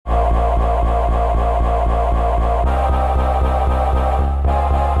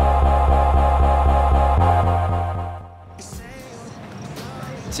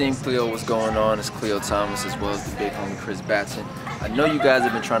Team Khleo, what's going on? It's Khleo Thomas as well as the big homie Batson. I know you guys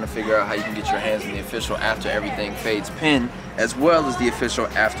have been trying to figure out how you can get your hands on the official After Everything Fades pin, as well as the official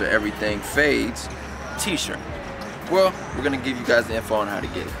After Everything Fades t-shirt. Well, we're going to give you guys the info on how to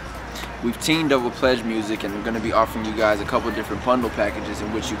get it. We've teamed up with Pledge Music, and we're going to be offering you guys a couple different bundle packages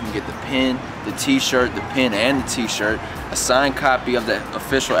in which you can get the pin, the t-shirt, the pin and the t-shirt, a signed copy of the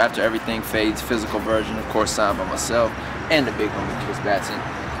official After Everything Fades physical version, of course signed by myself and the big homie Batson.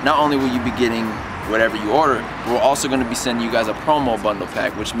 Not only will you be getting whatever you order, we're also going to be sending you guys a promo bundle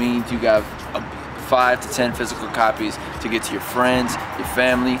pack, which means you got 5 to 10 physical copies to get to your friends, your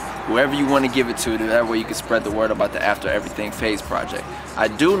family, whoever you want to give it to, that way you can spread the word about the After Everything Phase project. I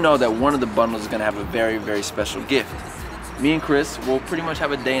do know that one of the bundles is going to have a very, very special gift. Me and Chris will pretty much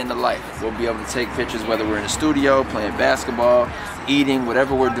have a day in the life. We'll be able to take pictures whether we're in the studio, playing basketball, eating,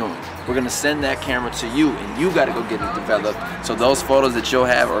 whatever we're doing. We're going to send that camera to you, and you got to go get it developed, so those photos that you'll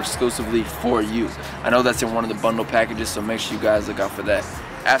have are exclusively for you. I know that's in one of the bundle packages, so make sure you guys look out for that.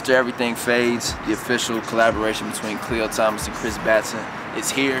 After Everything Fades, the official collaboration between Khleo Thomas and Batson, is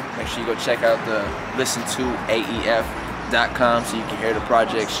here. Make sure you go check out the listen2aef.com so you can hear the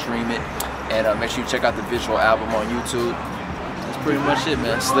project, stream it, and make sure you check out the visual album on YouTube. That's pretty much it,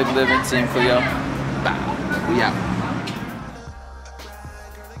 man. Slick Living, Team Khleo. Bow. We out.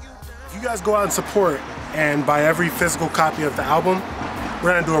 If you guys go out and support and buy every physical copy of the album,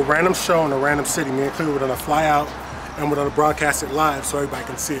 we're gonna do a random show in a random city. Me and Khleo, we're gonna fly out and we're gonna broadcast it live so everybody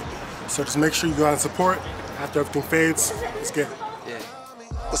can see it. So just make sure you go out and support. After Everything Fades, let's get it. Yeah.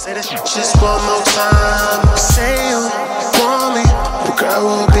 We'll say this just one more time. Say you want me, but girl,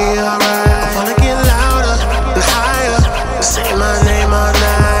 we'll be alright. I wanna get louder and higher. Say my name all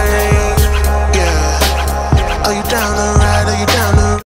night. Yeah. Are you down to ride? Are you down to